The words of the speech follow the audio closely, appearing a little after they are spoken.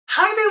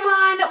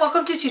everyone!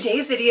 Welcome to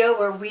today's video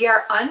where we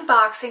are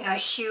unboxing a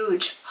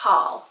huge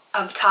haul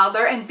of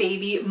toddler and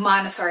baby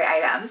Montessori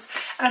items.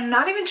 And I'm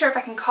not even sure if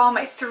I can call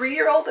my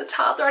 3-year-old a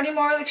toddler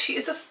anymore. Like, she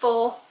is a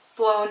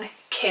full-blown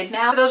kid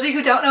now. For those of you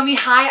who don't know me,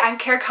 hi, I'm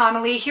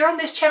Connelly. Here on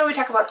this channel we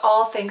talk about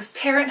all things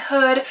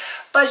parenthood,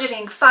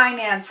 budgeting,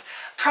 finance,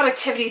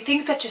 productivity,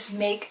 things that just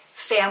make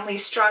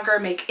families stronger,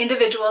 make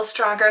individuals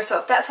stronger. So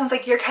if that sounds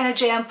like your kind of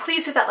jam,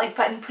 please hit that like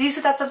button, please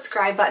hit that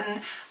subscribe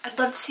button. I'd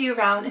love to see you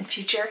around in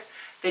future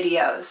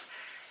videos.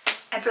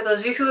 And for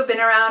those of you who have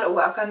been around,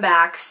 welcome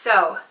back.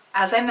 So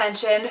as I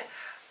mentioned,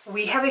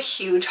 we have a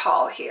huge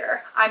haul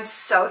here. I'm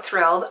so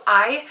thrilled.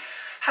 I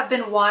have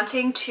been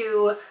wanting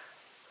to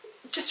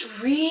just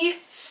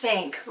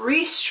rethink,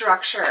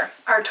 restructure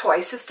our toy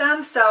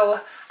system.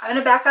 So I'm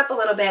going to back up a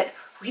little bit.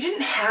 We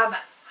didn't have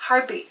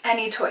hardly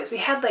any toys. We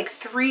had like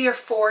 3 or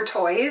 4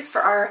 toys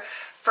for our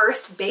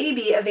first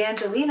baby,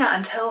 Evangelina,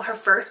 until her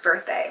first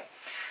birthday.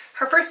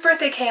 Her first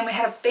birthday came, we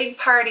had a big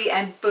party,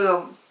 and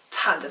boom,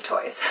 tons of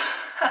toys.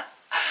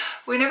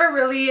 We never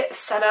really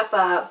set up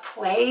a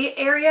play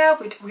area.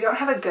 We don't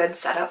have a good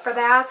setup for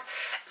that.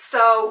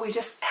 So we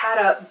just had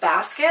a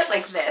basket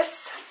like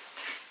this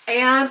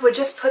and would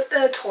just put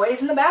the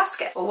toys in the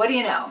basket. Well, what do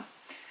you know?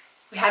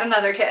 We had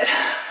another kid.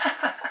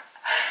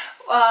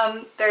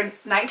 They're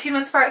 19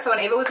 months apart, so when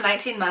Ava was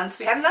 19 months,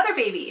 we had another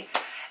baby.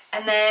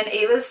 And then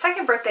Ava's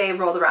second birthday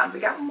rolled around. We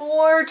got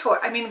more toys.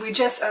 I mean,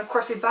 of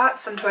course we bought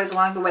some toys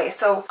along the way.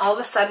 So all of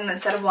a sudden,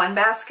 instead of 1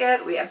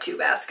 basket, we have 2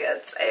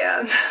 baskets.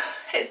 And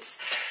it's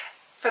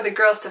for the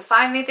girls to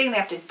find anything, they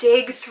have to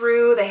dig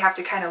through, they have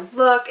to kind of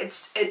look.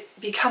 It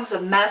becomes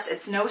a mess.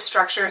 It's no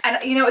structure.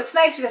 And you know, it's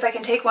nice because I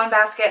can take 1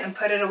 basket and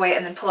put it away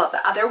and then pull out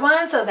the other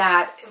one so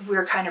that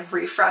we're kind of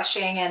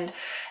refreshing and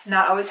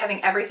not always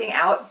having everything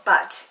out.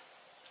 But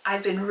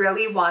I've been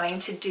really wanting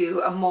to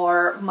do a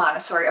more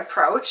Montessori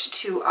approach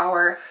to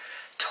our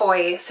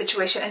toy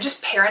situation and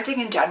just parenting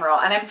in general.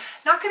 And I'm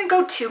not going to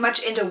go too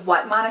much into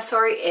what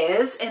Montessori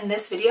is in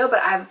this video,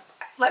 but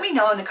let me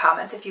know in the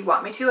comments if you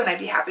want me to, and I'd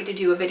be happy to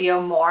do a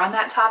video more on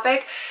that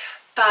topic.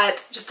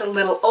 But just a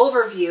little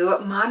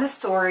overview,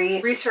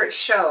 Montessori research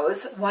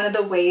shows one of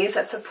the ways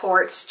that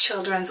supports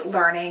children's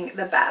learning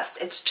the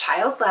best. It's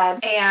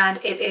child-led, and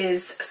it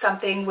is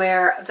something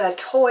where the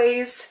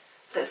toys,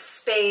 the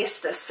space,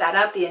 the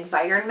setup, the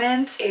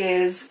environment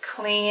is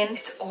clean,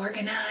 it's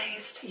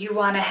organized. You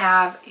want to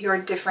have your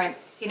different,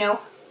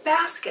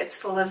 baskets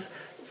full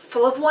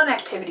of one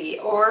activity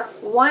or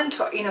one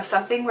toy,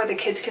 something where the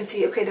kids can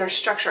see, okay, there's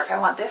structure. If I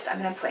want this,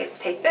 I'm going to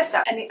take this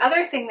out. And the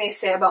other thing they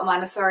say about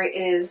Montessori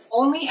is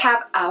only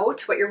have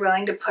out what you're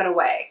willing to put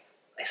away.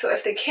 So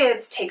if the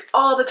kids take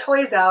all the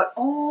toys out,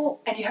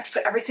 and you have to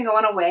put every single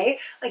one away,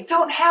 like,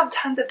 don't have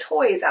tons of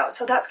toys out.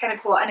 So that's kind of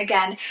cool. And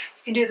again, you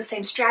can do the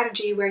same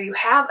strategy where you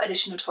have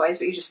additional toys,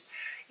 but you just,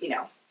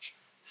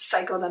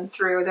 cycle them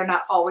through. They're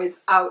not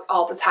always out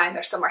all the time.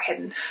 They're somewhere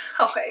hidden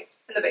away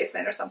in the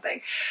basement or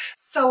something.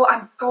 So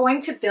I'm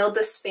going to build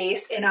the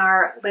space in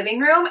our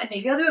living room, and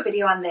maybe I'll do a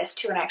video on this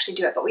too and actually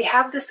do it. But we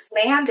have this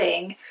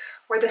landing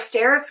where the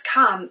stairs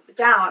come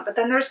down, but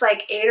then there's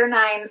like 8 or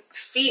 9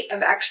 feet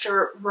of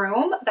extra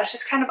room. That's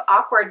just kind of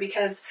awkward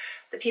because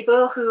the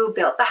people who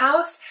built the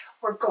house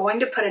were going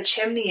to put a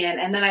chimney in,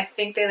 and then I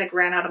think they like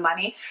ran out of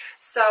money.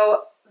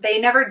 So they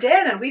never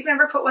did, and we've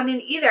never put one in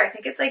either. I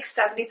think it's like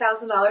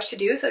 $70,000 to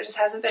do, so it just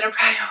hasn't been a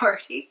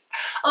priority.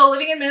 Although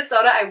living in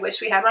Minnesota, I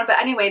wish we had one. But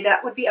anyway,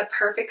 that would be a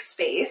perfect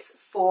space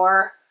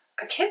for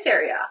a kids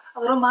area, a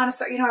little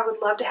Montessori. I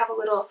would love to have a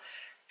little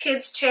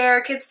kids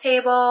chair, kids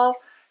table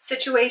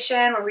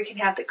situation where we can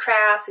have the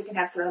crafts, we can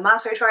have some of the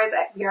Montessori toys.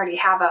 We already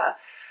have a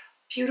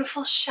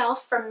beautiful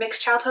shelf from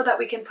Mixed Childhood that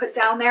we can put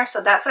down there. So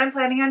that's what I'm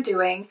planning on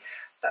doing.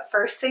 But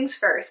first things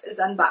first is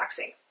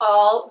unboxing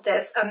all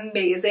this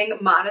amazing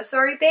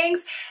Montessori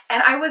things.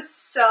 And I was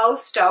so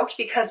stoked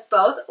because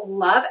both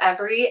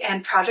Lovevery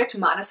and Project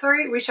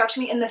Montessori reached out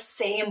to me in the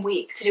same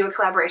week to do a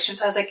collaboration.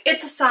 So I was like,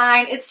 it's a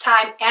sign, it's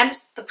time, and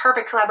it's the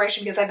perfect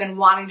collaboration because I've been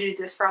wanting to do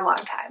this for a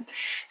long time.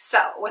 So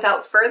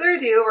without further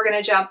ado, we're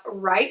gonna jump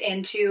right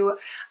into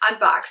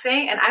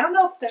unboxing. And I don't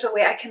know if there's a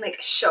way I can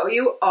like show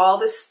you all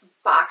this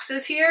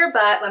boxes here,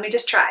 but let me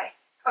just try.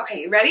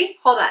 Okay, you ready?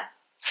 Hold on.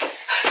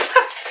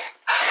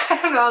 I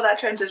don't know how that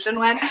transition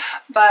went,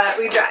 but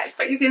we tried.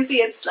 But you can see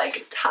it's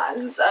like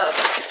tons of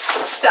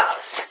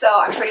stuff. So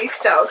I'm pretty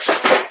stoked.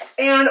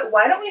 And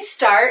why don't we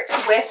start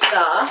with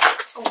the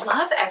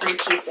Lovevery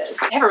pieces?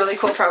 They have a really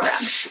cool program.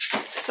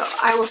 So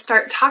I will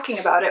start talking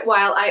about it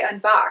while I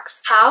unbox.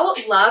 How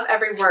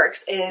Lovevery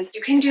works is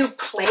you can do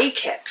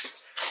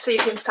Playkits. So you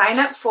can sign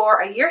up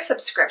for a year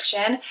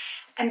subscription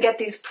and get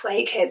these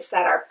Playkits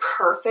that are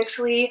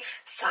perfectly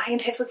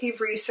scientifically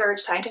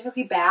researched,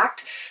 scientifically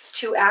backed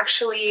to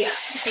actually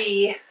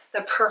be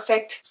the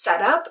perfect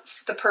setup,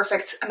 the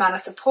perfect amount of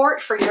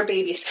support for your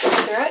baby.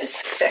 Sarah is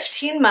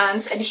 15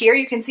 months, and here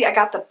you can see I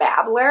got the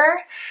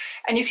Babbler,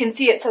 and you can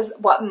see it says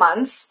what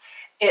months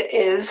it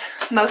is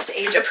most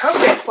age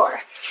appropriate for.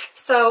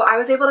 So I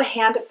was able to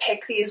hand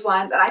pick these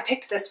ones, and I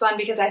picked this one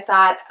because I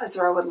thought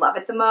Azura would love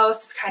it the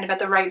most. It's kind of at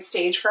the right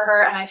stage for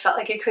her, and I felt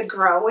like it could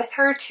grow with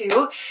her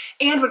too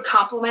and would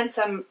complement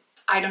some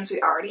items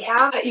we already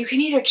have. But you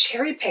can either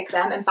cherry pick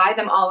them and buy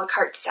them a la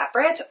carte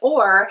separate,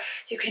 or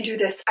you can do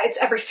this, it's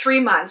every 3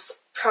 months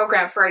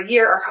program for a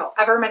year or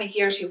however many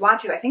years you want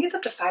to. I think it's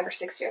up to 5 or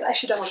 6 years. I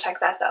should double check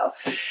that though.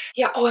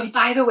 Yeah. Oh, and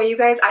by the way, you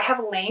guys, I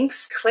have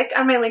links. Click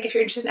on my link if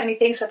you're interested in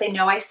anything so that they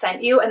know I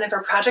sent you. And then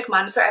for Project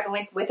Montessori, I have a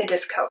link with a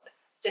discount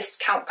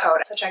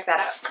code. So check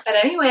that out.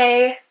 But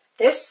anyway,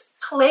 this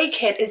play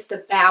kit is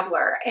the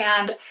Babbler.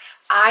 And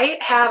I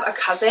have a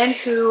cousin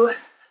who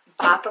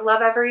bought the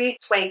Lovevery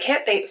play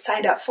kit. They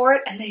signed up for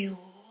it and they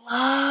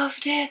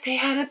loved it. They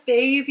had a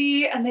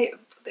baby and they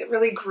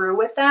really grew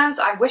with them.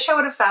 So I wish I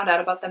would have found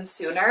out about them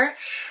sooner,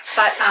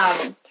 but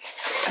I'm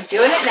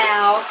doing it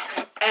now.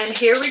 And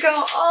here we go.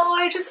 Oh,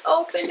 I just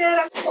opened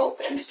it. I'm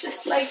opened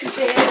just like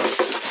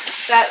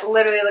this. That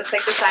literally looks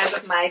like the size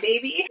of my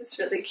baby. This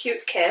really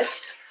cute kit.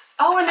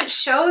 Oh, and it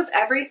shows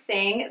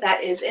everything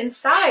that is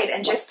inside.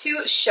 And just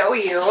to show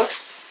you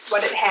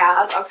what it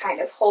has, I'll kind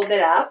of hold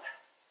it up.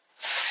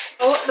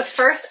 Oh, the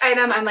first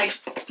item I'm like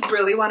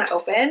really want to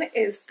open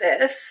is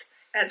this,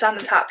 and it's on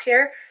the top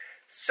here.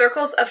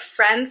 Circles of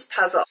Friends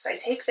puzzle. So I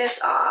take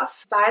this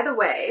off. By the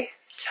way,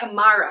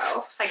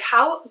 tomorrow, like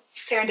how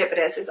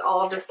serendipitous is all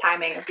of this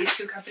timing of these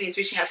two companies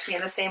reaching out to me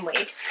in the same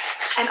week.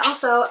 And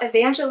also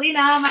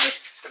Evangelina, my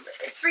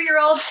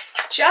 3-year-old,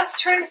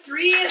 just turned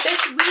 3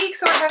 this week.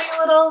 So we're having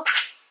a little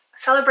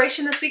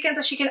celebration this weekend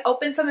so she can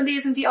open some of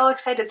these and be all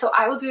excited. So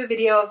I will do a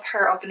video of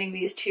her opening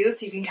these too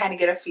so you can kind of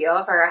get a feel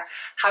of her,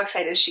 how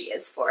excited she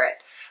is for it.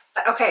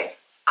 But okay,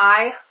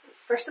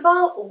 first of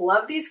all,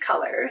 love these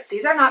colors.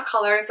 These are not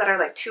colors that are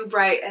like too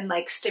bright and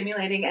like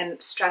stimulating and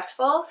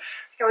stressful.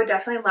 Like I would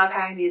definitely love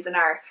having these in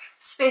our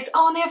space.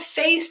 Oh, and they have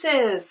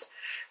faces.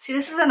 See,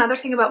 this is another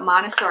thing about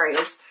Montessori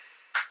is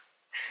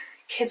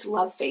kids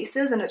love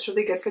faces and it's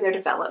really good for their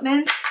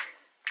development.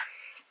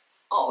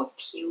 Oh,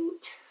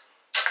 cute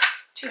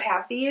to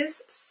have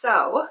these.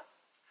 So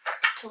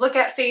to look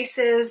at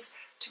faces,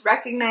 to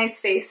recognize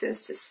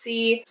faces, to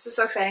see. This is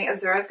so exciting.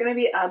 Azura is going to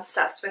be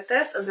obsessed with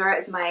this. Azura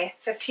is my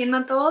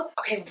 15-month-old.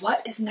 Okay,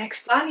 what is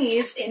next?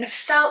 Bunnies in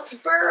felt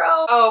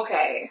burrow.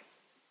 Okay,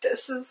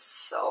 this is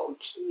so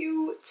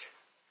cute.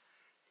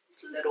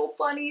 These little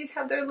bunnies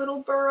have their little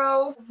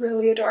burrow.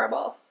 Really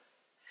adorable.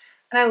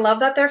 And I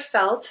love that they're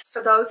felt.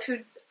 For those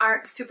who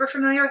aren't super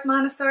familiar with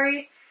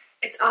Montessori,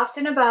 it's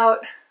often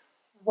about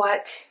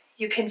what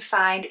you can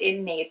find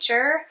in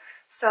nature.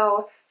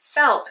 So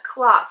felt,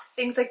 cloth,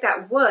 things like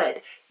that,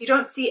 wood. You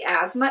don't see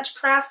as much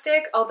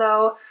plastic,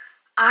 although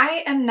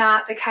I am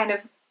not the kind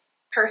of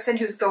person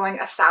who's going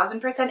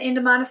 1000%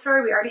 into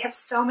Montessori. We already have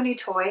so many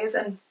toys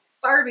and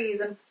Barbies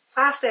and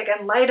plastic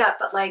and light up,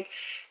 but like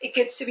it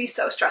gets to be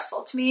so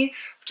stressful to me,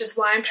 which is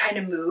why I'm trying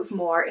to move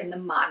more in the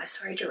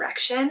Montessori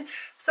direction.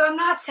 So I'm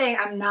not saying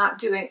I'm not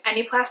doing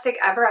any plastic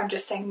ever. I'm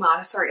just saying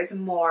Montessori is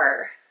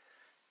more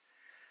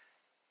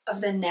of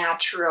the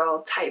natural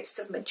types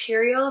of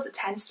materials it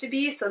tends to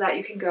be, so that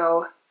you can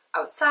go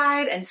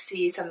outside and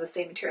see some of the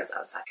same materials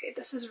outside. Okay,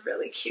 this is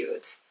really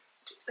cute.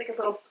 Like a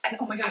little, and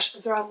oh my gosh,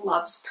 Azura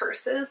loves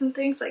purses and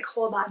things, like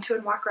hold on to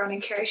and walk around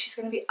and carry. She's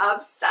gonna be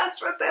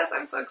obsessed with this.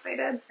 I'm so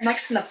excited.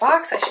 Next in the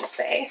box, I should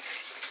say,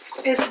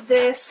 is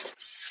this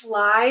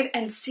slide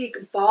and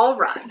seek ball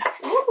run.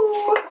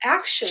 Ooh,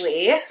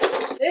 actually,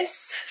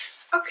 this,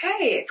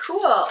 okay,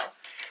 cool.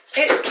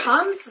 It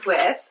comes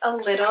with a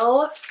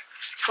little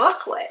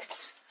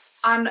booklet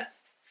on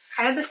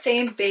kind of the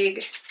same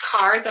big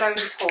card that I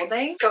was just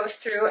holding. Goes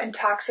through and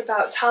talks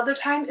about toddler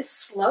time is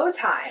slow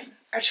time.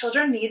 Our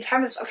children need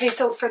time. Okay,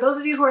 so for those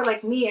of you who are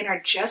like me and are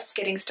just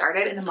getting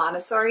started in the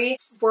Montessori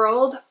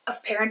world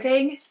of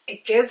parenting,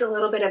 it gives a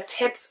little bit of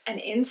tips and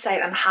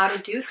insight on how to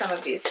do some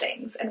of these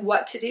things and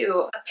what to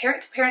do. A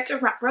parent-to-parent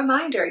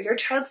reminder, your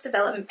child's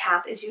development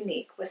path is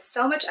unique. With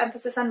so much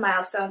emphasis on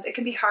milestones, it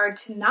can be hard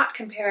to not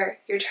compare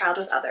your child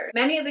with others.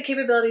 Many of the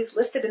capabilities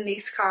listed in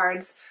these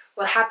cards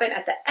will happen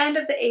at the end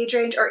of the age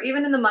range or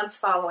even in the months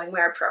following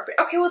where appropriate.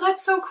 Okay, well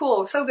that's so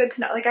cool. So good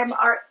to know. Like I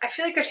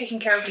feel like they're taking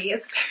care of me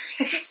as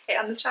a parent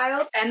and the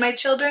child and my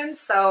children.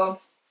 So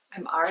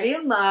I'm already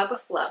in love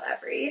with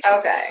Lovevery.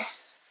 Okay.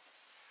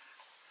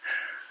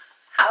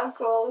 How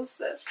cool is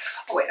this?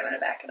 Oh wait, I'm gonna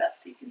back it up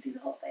so you can see the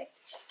whole thing.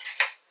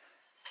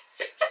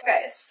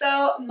 Okay,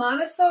 so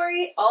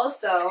Montessori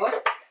also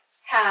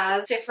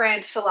has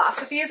different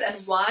philosophies, and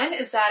one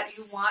is that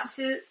you want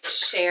to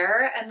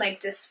share and like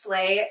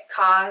display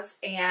cause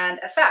and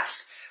effect.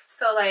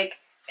 So like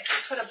if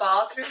you put a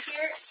ball through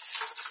here,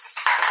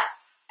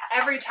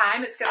 every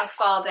time it's gonna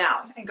fall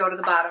down and go to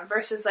the bottom,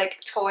 versus like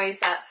toys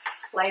that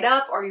light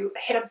up or you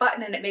hit a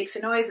button and it makes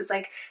a noise. It's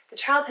like the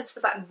child hits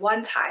the button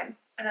one time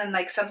and then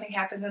like something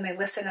happens and they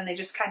listen and they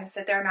just kind of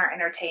sit there and are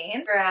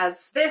entertained.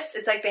 Whereas this,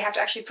 it's like they have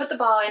to actually put the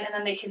ball in and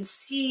then they can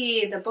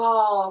see the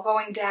ball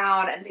going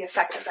down and the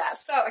effect of that.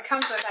 So it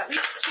comes with at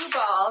least 2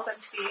 balls I'm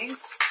seeing.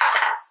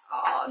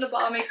 Oh, and the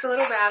ball makes a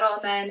little rattle,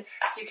 and then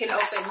you can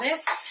open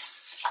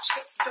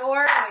this door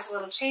and make a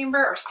little chamber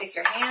or stick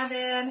your hand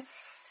in,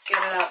 get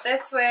it out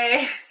this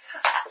way.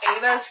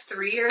 Ava's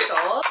 3 years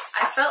old.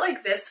 I felt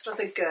like this was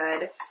a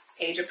good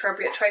age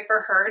appropriate toy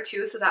for her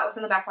too, so that was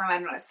in the back of my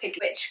mind when I was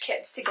picking which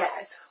kids to get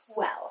as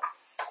well.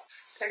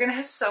 They're gonna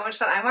have so much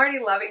fun. I'm already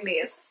loving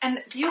these. And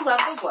do you love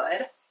the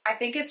wood? I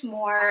think it's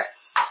more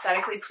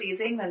aesthetically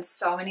pleasing than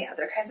so many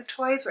other kinds of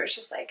toys where it's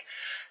just like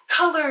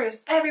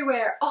colors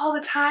everywhere all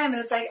the time,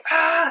 and it's like,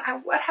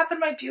 what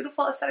happened to my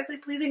beautiful aesthetically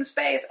pleasing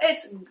space?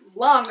 It's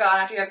long gone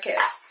after you have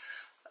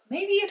kids. But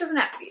maybe it doesn't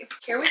have to be.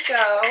 Here we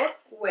go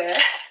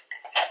with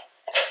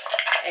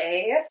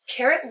a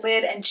carrot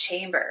lid and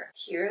chamber.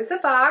 Here's a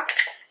box.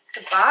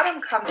 The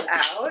bottom comes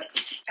out.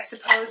 I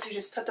suppose you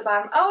just put the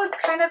bottom, oh,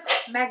 it's kind of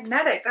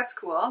magnetic. That's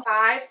cool.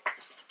 5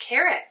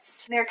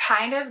 carrots. They're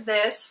kind of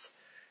this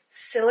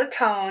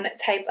silicone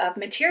type of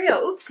material.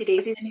 Oopsie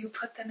daisies. And you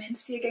put them in,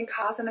 see, again,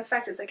 cause and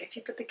effect. It's like if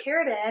you put the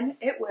carrot in,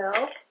 it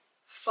will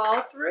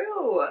fall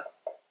through.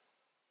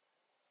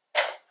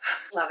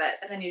 Love it.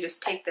 And then you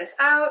just take this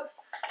out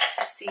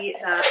and see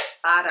the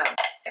bottom.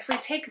 If we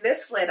take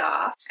this lid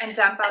off and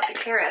dump out the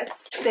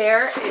carrots,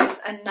 there is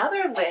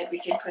another lid we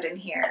can put in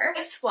here.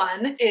 This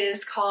one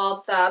is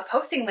called the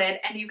posting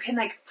lid, and you can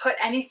like put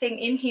anything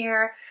in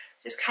here,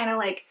 just kind of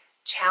like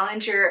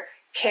challenge your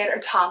kid or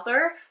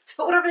toddler to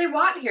put whatever they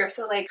want here.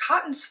 So like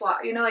cotton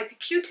swab, you know, like the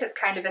Q-tip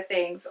kind of a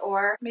things,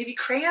 or maybe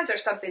crayons or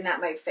something that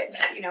might fit,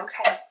 you know,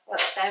 kind of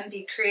let them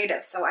be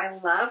creative. So I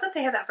love that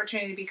they have the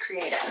opportunity to be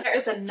creative. There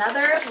is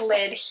another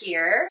lid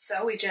here.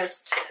 So we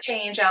just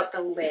change out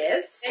the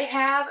lids. They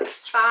have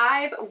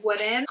 5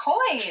 wooden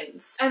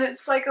coins, and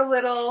it's like a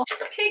little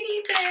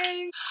piggy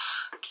thing.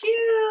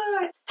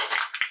 Cute.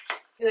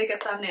 Like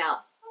a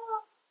thumbnail.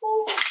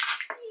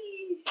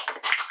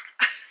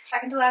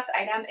 Second to last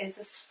item is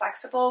this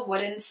flexible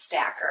wooden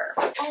stacker.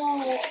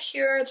 Oh,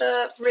 here are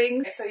the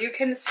rings. So you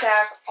can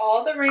stack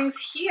all the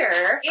rings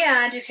here,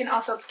 and you can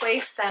also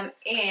place them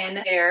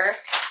in their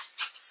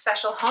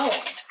special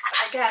homes.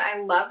 Again,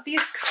 I love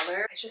these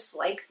colors. I just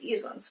like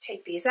these ones.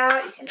 Take these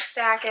out, you can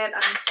stack it,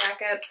 unstack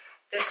it.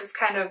 This is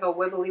kind of a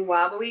wibbly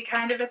wobbly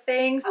kind of a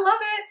thing. I love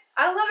it.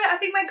 I love it. I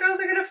think my girls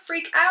are gonna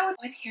freak out.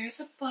 And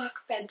here's a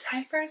book,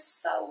 Bedtime for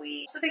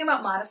Zoe. The thing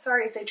about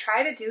Montessori is they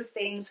try to do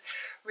things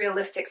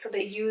realistic. So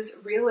they use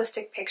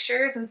realistic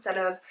pictures instead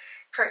of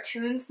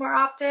cartoons more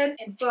often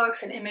in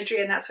books and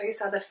imagery, and that's why you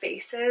saw the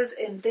faces.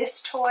 In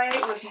this toy,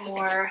 it was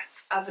more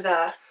of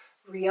the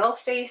real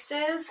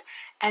faces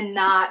and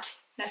not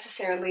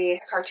necessarily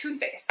a cartoon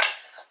face.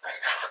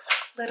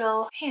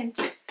 Little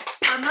hint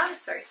on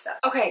Montessori stuff.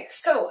 Okay,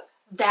 so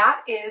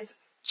that is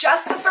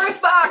just the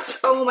first box.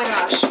 Oh my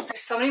gosh. There's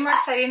so many more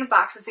exciting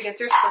boxes to get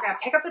through. So we're gonna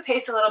pick up the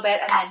pace a little bit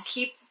and then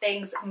keep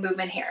things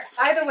moving here.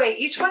 By the way,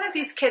 each one of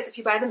these kits, if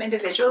you buy them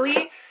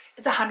individually,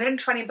 it's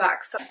 120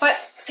 bucks. So, but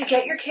to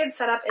get your kids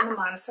set up in the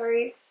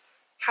Montessori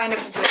kind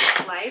of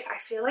with life, I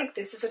feel like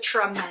this is a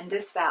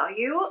tremendous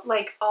value.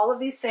 Like all of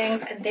these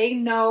things, and they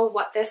know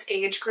what this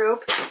age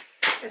group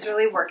is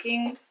really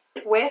working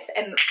with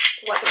and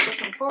what they're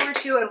looking forward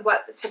to and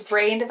what the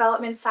brain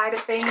development side of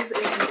things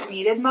is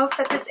needed most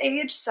at this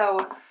age.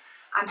 So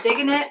I'm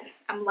digging it.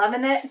 I'm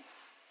loving it.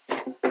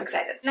 I'm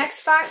excited.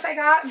 Next box I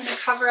got, I'm going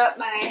to cover up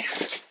my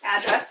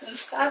address and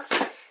stuff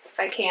if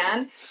I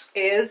can,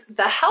 is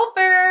the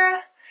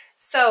helper.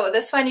 So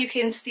this one you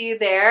can see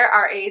there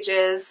are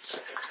ages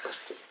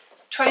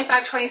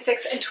 25,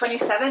 26, and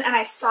 27, and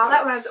I saw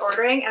that when I was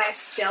ordering, and I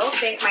still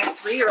think my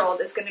 3-year-old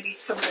is going to be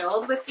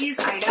thrilled with these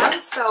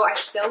items, so I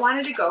still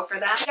wanted to go for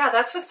that. Yeah,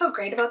 that's what's so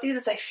great about these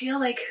is I feel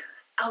like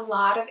a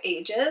lot of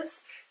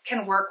ages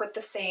can work with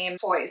the same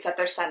toys that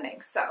they're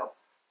sending, so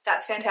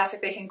that's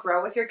fantastic. They can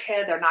grow with your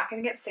kid, they're not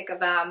going to get sick of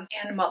them,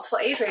 and multiple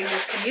age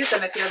ranges can use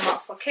them if you have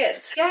multiple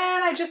kids.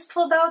 Again, I just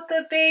pulled out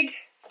the big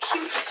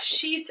cute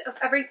sheet of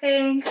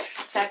everything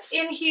that's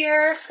in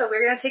here, so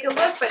we're going to take a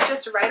look, but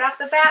just right off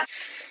the bat,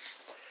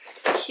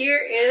 here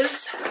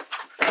is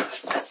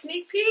a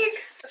sneak peek.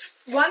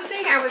 One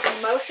thing I was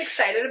most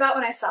excited about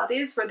when I saw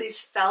these were these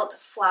felt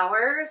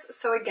flowers.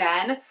 So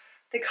again,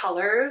 the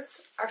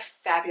colors are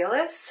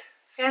fabulous,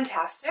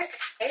 fantastic.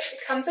 Okay, it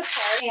comes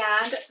apart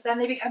and then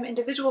they become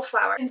individual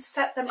flowers. You can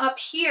set them up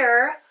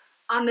here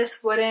on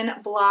this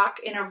wooden block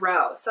in a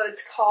row. So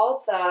it's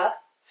called the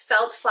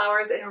felt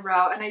flowers in a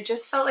row, and I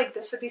just felt like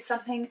this would be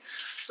something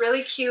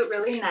really cute,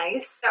 really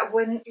nice that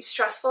wouldn't be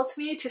stressful to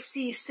me to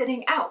see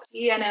sitting out,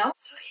 you know?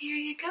 So here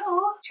you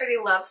go. Charity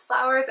loves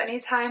flowers.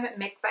 Anytime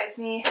Mick buys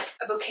me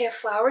a bouquet of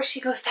flowers, she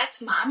goes,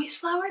 that's mommy's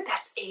flower,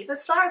 that's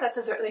Ava's flower. That's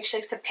as like she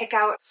likes to pick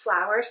out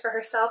flowers for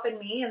herself and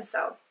me, and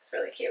so it's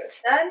really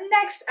cute. The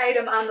next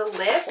item on the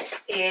list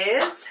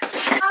is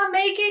a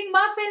Making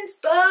Muffins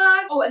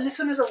book. Oh, and this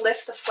one is a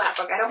lift the flap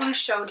book. I don't want to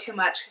show too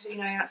much because you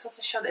know you're not supposed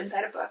to show the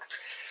inside of books,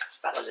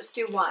 but I'll just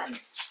do one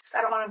because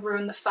I don't want to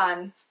ruin the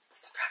fun.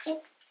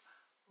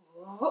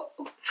 Whoa.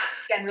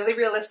 Again, really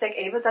realistic.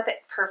 Ava's at the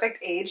perfect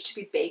age to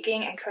be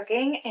baking and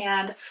cooking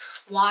and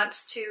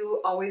wants to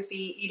always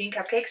be eating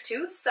cupcakes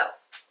too, so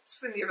This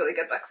is gonna be a really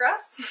good book for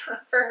us,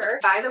 for her.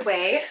 By the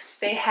way,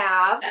 they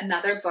have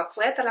another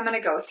booklet that I'm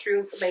gonna go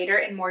through later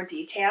in more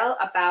detail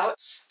about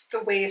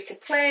the ways to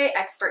play,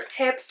 expert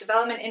tips,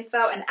 development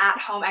info, and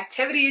at-home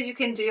activities you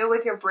can do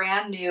with your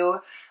brand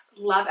new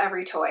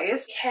Lovevery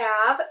toys. We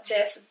have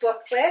this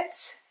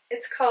booklet.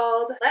 It's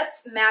called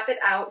Let's Map It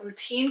Out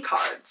Routine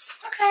Cards.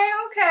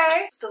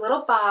 Okay. It's a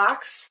little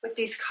box with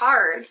these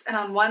cards, and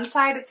on one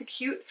side it's a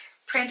cute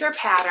printer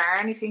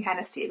pattern. You can kind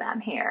of see them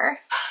here.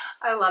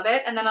 I love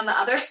it. And then on the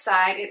other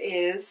side, it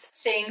is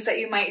things that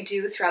you might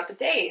do throughout the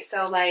day.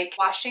 So like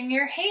washing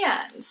your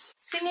hands,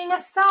 singing a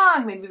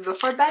song, maybe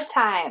before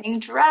bedtime, getting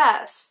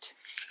dressed,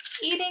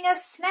 eating a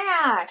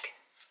snack,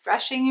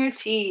 brushing your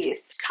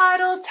teeth,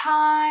 cuddle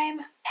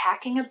time,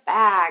 packing a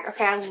bag.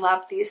 Okay, I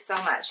love these so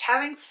much.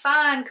 Having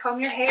fun,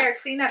 comb your hair,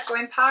 clean up,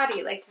 going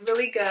potty, like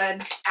really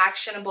good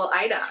actionable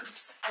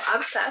items.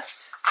 I'm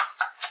obsessed.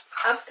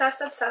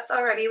 Obsessed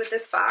already with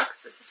this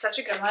box. This is such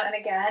a good one. And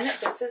again,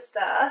 this is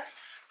the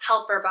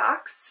helper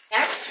box.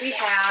 Next we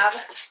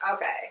have,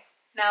 okay,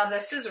 now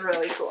this is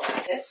really cool.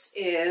 This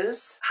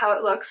is how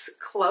it looks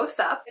close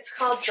up. It's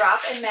called Drop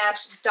and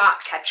Match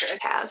Dot Catchers.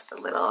 It has the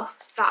little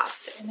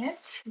dots in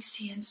it. You can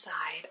see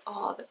inside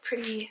all the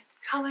pretty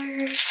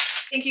colors.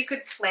 I think you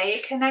could play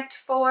Connect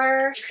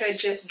 4. You could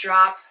just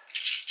drop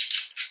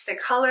the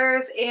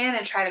colors in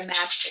and try to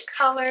match the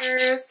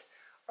colors,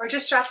 or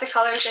just drop the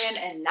colors in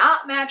and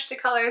not match the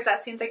colors.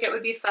 That seems like it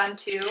would be fun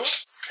too.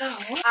 So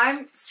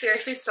I'm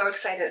seriously so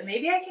excited.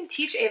 Maybe I can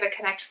teach Ava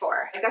Connect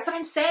 4. Like, that's what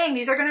I'm saying.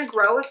 These are gonna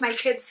grow with my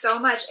kids so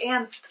much,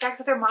 and the fact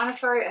that they're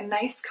Montessori and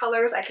nice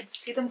colors, I could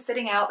see them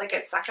sitting out. Like,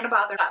 it's not gonna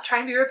bother. I'm not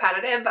trying to be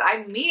repetitive, but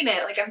I mean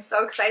it. Like, I'm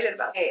so excited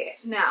about it. Okay,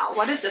 now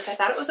what is this? I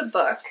thought it was a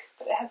book,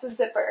 but it has a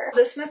zipper.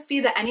 This must be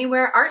the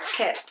Anywhere Art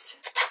Kit.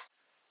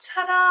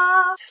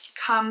 Ta-da!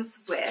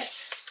 Comes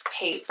with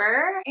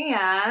paper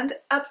and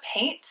a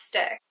paint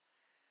stick.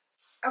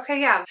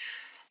 Okay, yeah, you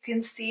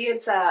can see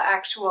it's a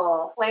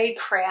actual clay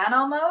crayon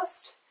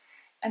almost,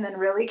 and then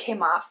really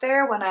came off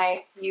there when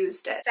I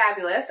used it.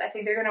 Fabulous. I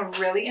think they're gonna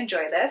really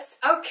enjoy this.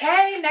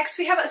 Okay, next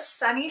we have a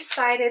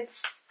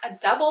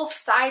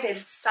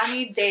double-sided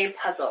sunny day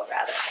puzzle,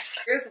 rather.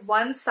 Here's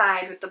one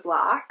side with the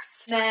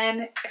blocks.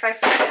 Then if I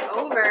flip it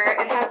over,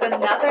 it has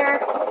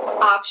another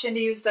option to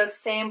use those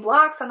same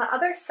blocks on the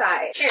other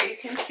side. Here, you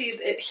can see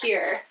it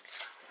here,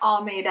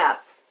 all made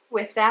up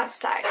with that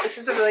side. This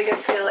is a really good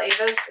skill.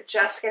 Ava's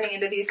just getting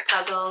into these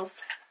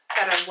puzzles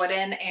that are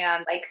wooden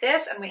and like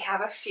this, and we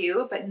have a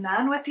few, but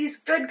none with these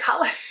good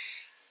colors.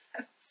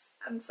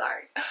 I'm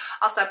sorry.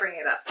 I'll stop bringing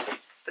it up.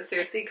 But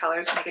seriously,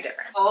 colors make a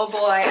difference. Oh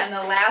boy, and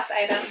the last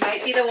item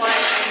might be the one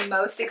I'm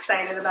most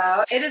excited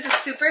about. It is a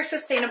super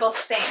sustainable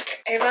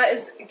sink. Ava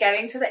is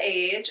getting to the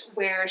age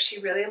where she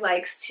really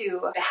likes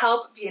to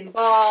help, be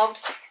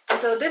involved. And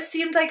so this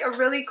seemed like a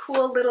really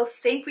cool little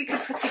sink we could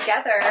put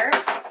together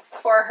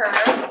for her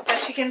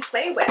that she can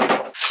play with.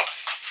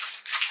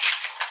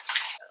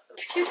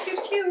 It's cute,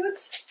 cute,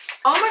 cute.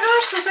 Oh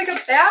my gosh, there's like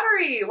a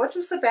battery. What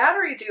does the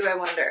battery do, I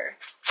wonder?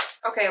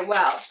 Okay,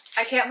 well,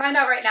 I can't find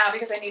out right now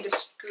because I need a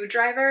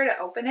screwdriver to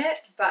open it,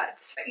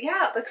 but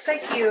yeah, it looks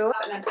like you,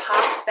 and then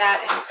pops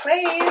that in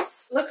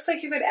place. Looks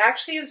like you could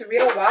actually use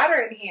real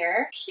water in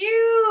here.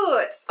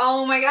 Cute!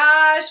 Oh my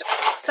gosh.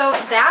 So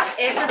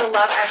that's it for the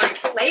Lovevery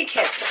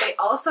Playkits, but they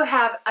also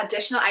have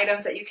additional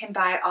items that you can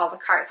buy at all the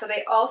carts. So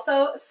they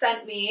also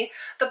sent me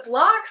the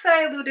blocks that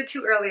I alluded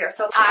to earlier.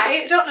 So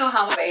I don't know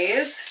how much it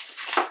weighs,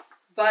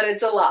 but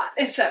it's a lot.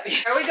 It's heavy.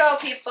 Here we go,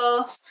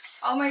 people.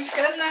 Oh my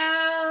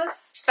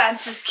goodness.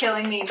 Suspense is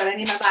killing me, but I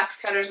need my box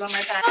cutters one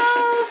more time.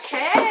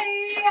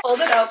 Okay.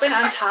 Hold it open.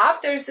 On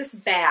top, there's this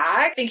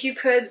bag. I think you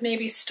could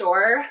maybe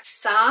store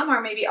some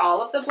or maybe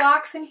all of the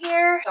blocks in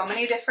here. So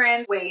many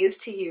different ways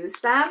to use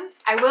them.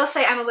 I will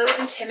say I'm a little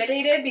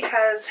intimidated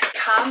because they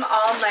come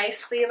all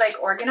nicely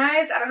like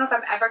organized. I don't know if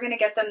I'm ever going to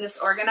get them this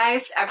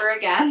organized ever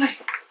again.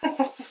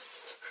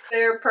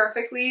 They're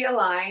perfectly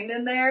aligned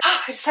in there.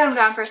 I just set them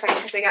down for a second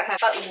because they got heavy.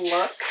 But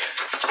look,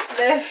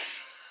 this.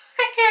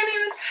 I can't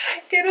even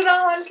get it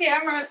all on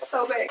camera. It's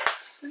so big.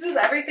 This is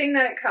everything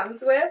that it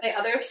comes with. The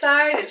other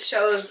side, it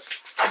shows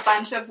a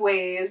bunch of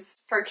ways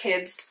for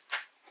kids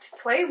to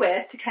play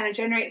with to kind of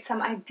generate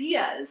some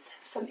ideas,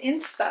 some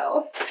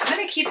inspo. I'm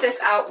going to keep this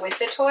out with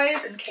the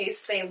toys in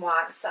case they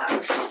want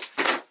some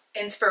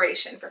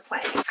inspiration for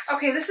playing.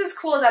 Okay, this is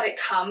cool that it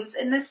comes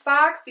in this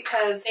box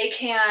because they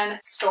can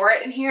store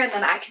it in here and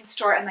then I can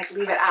store it and like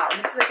leave it out.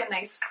 And this is like a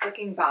nice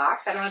looking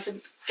box. I don't have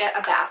to get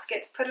a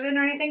basket to put it in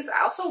or anything, so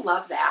I also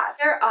love that.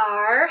 There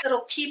are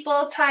little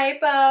people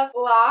type of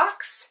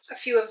blocks, a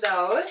few of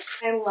those.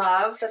 I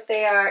love that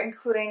they are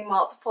including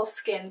multiple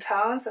skin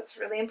tones. That's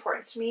really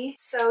important to me.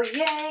 So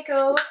yay,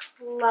 go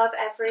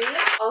Lovevery.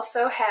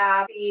 Also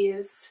have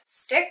these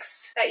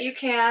sticks that you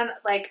can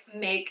like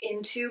make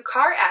into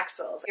car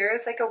axles.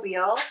 Here's like a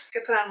wheel you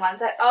could put on one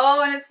side.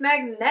 Oh, and it's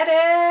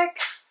magnetic.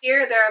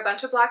 Here, there are a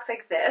bunch of blocks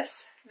like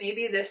this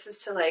maybe this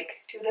is to like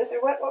do this,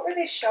 or what were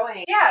they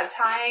showing? Yeah,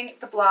 tying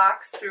the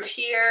blocks through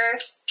here,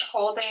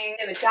 holding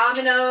the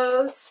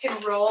dominoes. You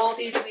can roll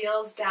these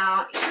wheels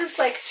down. This is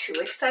like too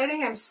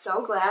exciting. I'm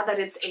so glad that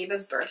it's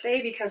Ava's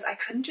birthday because I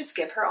couldn't just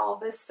give her all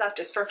this stuff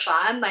just for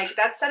fun. Like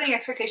that's setting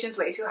expectations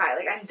way too high.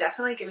 Like I'm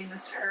definitely giving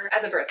this to her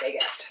as a birthday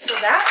gift. So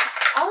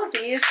that, all of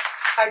these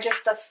are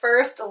just the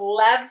first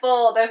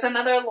level. There's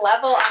another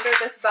level under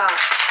this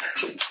box.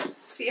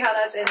 See how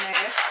that's in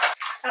there?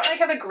 I don't like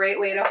have a great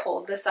way to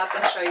hold this up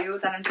and show you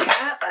that I'm doing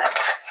that, but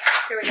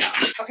here we go.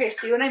 Okay,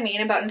 see what I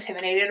mean about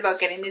intimidated about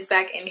getting these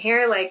back in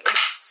here? Like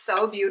it's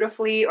so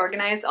beautifully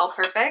organized, all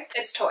perfect.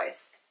 It's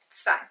toys.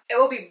 It's fine. It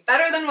will be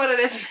better than what it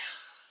is now.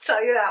 I'll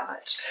tell you that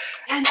much.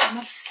 And I'm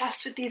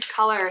obsessed with these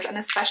colors, and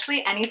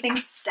especially anything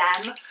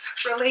STEM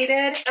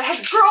related that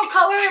has girl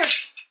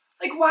colors.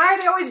 Like why are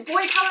they always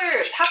boy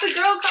colors? Have the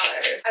girl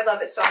colors. I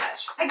love it so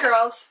much. Hi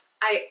girls.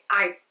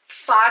 I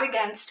fought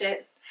against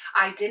it.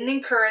 I didn't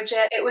encourage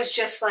it. It was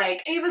just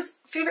like, Ava's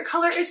favorite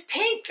color is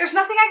pink. There's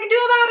nothing I can do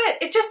about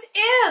it. It just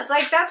is.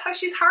 Like, that's how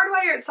she's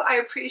hardwired. So I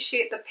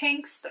appreciate the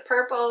pinks, the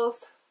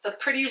purples, the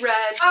pretty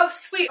red. Oh,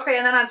 sweet. Okay,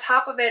 and then on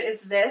top of it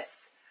is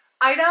this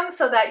item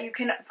so that you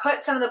can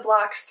put some of the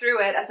blocks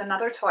through it as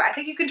another toy. I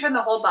think you can turn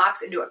the whole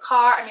box into a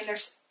car. I mean,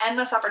 there's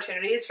endless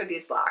opportunities for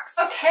these blocks.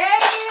 Okay,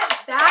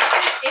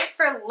 that is it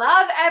for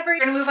Lovevery.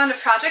 We're gonna move on to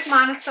Project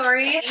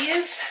Montessori.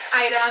 These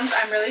items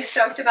I'm really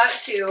stoked about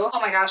too. Oh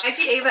my gosh, it might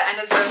be Ava and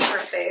Azura's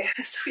birthday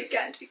this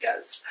weekend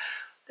because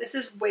this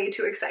is way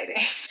too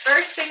exciting.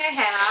 First thing I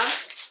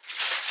have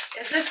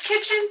is this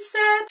kitchen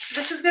set.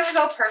 This is gonna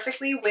go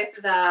perfectly with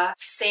the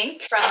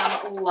sink from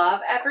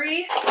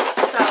Lovevery.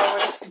 So we're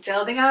just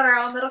building out our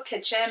own little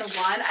kitchen,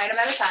 one item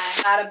at a time.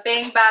 Bada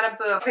bing, bada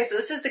boom. Okay, so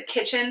this is the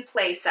kitchen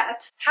play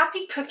set.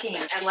 Happy cooking.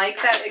 I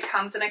like that it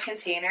comes in a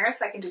container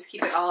so I can just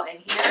keep it all in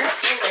here.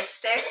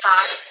 Realistic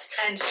pots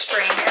and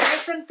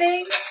strainers and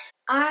things.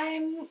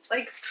 I'm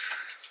like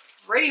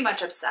pretty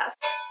much obsessed.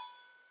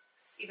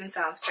 This even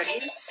sounds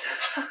pretty. It's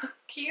so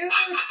cute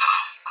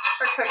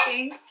for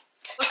cooking.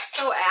 Looks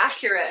so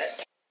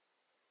accurate.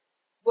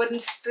 Wooden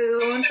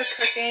spoon for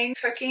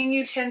cooking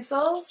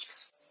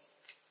utensils.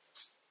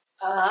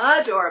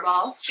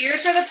 Adorable.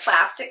 Here's where the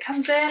plastic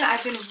comes in.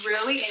 I've been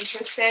really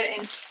interested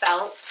in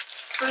felt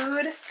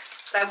food,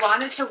 but I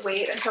wanted to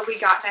wait until we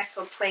got next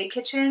to the play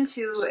kitchen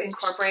to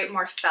incorporate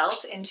more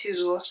felt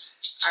into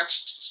our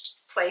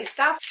play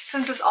stuff.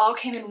 Since this all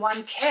came in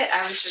one kit,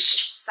 I was just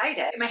excited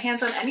to get my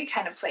hands on any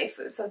kind of play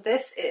food. So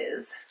this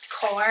is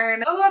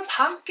corn, oh, a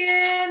pumpkin,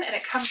 and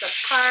it comes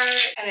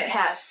apart and it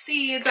has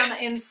seeds on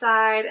the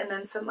inside and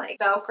then some like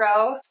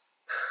Velcro.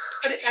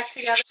 Put it back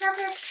together.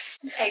 Perfect.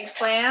 An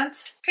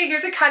eggplant. Okay,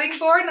 here's a cutting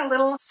board and a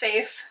little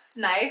safe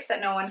knife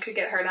that no one could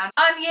get hurt on.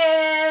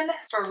 Onion,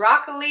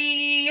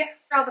 broccoli,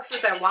 all the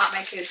foods I want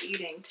my kids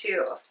eating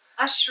too.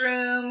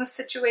 Mushroom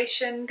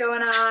situation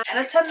going on,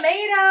 and a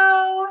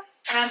tomato.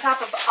 And on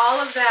top of all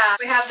of that,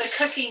 we have the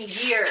cooking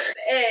gear.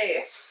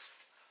 A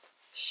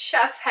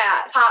chef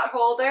hat, hot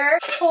holder,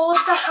 hold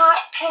the hot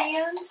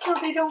pans so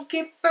they don't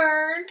get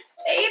burned.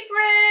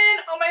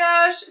 Apron, oh my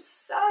gosh,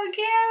 so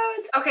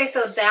cute. Okay,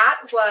 so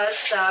that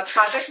was the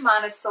Project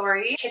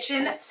Montessori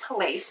kitchen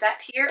play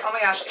set here. Oh my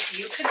gosh, if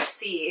you could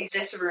see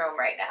this room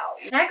right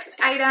now. Next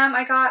item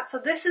I got, so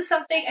this is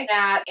something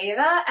that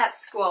Ava at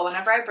school,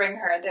 whenever I bring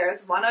her,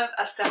 there's one of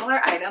a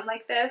similar item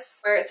like this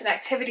where it's an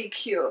activity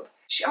cube.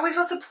 She always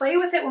wants to play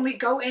with it when we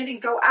go in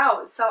and go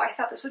out. So I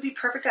thought this would be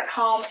perfect at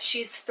home.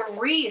 She's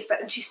 3,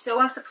 and she still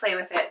wants to play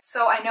with it.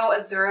 So I know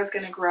Azura's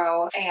gonna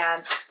grow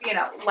and, you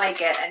know,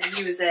 like it and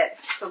use it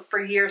so for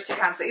years to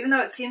come. So even though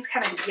it seems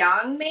kind of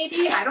young,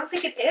 maybe, I don't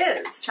think it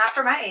is. Not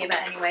for my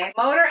Ava anyway.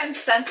 Motor and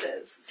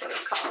Senses is what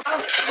it's called.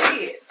 Oh,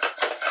 sweet.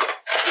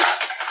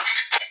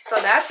 So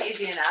that's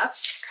easy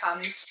enough.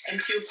 Comes in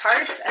 2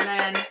 parts and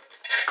then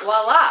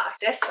voila,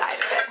 this side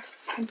of it.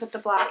 You can put the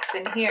blocks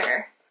in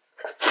here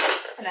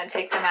and then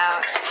take them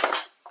out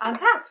on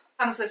top.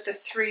 Comes with the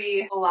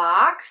 3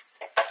 blocks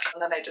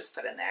that I just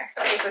put in there.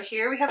 Okay, so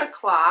here we have a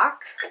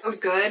clock,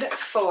 good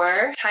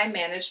for time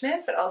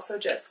management, but also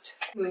just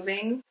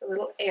moving the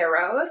little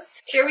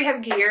arrows. Here we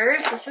have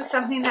gears. This is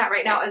something that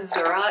right now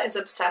Azura is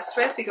obsessed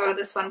with. We go to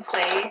this one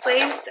play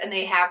place and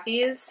they have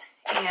these,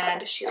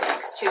 and she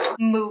likes to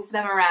move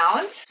them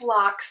around.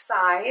 Block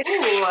side.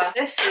 Ooh,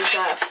 this is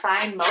a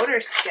fine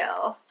motor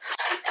skill.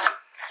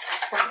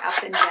 Going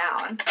up and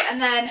down. And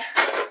then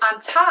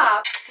on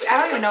top, I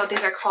don't even know what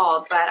these are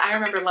called, but I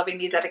remember loving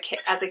these as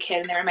a kid,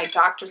 and they were in my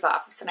doctor's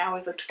office, and I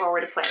always looked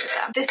forward to playing with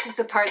them. This is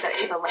the part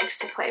that Ava likes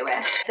to play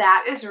with.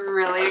 That is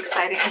really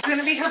exciting. It's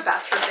gonna be her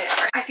best birthday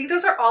ever. I think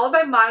those are all of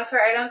my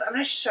Montessori items. I'm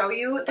gonna show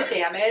you the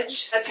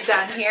damage that's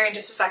done here in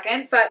just a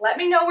second, but let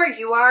me know where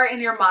you are in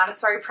your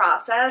Montessori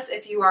process.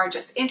 If you are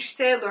just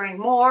interested, learning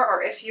more,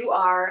 or if you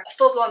are a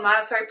full-blown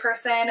Montessori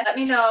person, let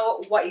me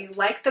know what you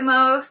like the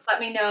most. Let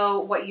me know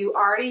what you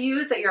already use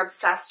use that you're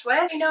obsessed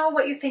with. You know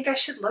what you think I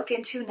should look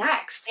into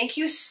next. Thank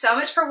you so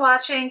much for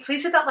watching.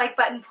 Please hit that like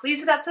button. Please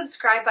hit that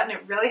subscribe button.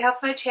 It really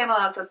helps my channel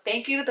out. So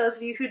thank you to those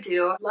of you who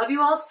do. Love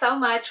you all so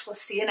much. We'll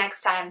see you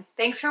next time.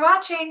 Thanks for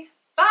watching.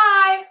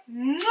 Bye.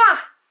 Mwah.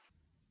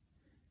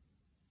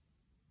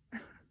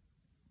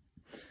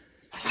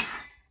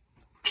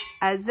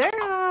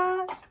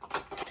 Azura.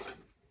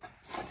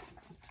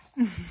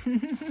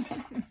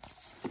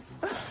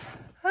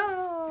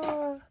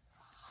 Oh.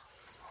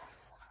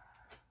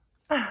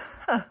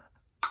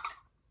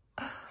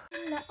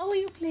 Oh,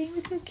 you're playing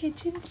with your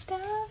kitchen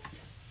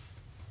stuff?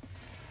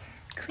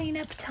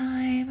 Cleanup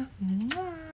time. Mwah.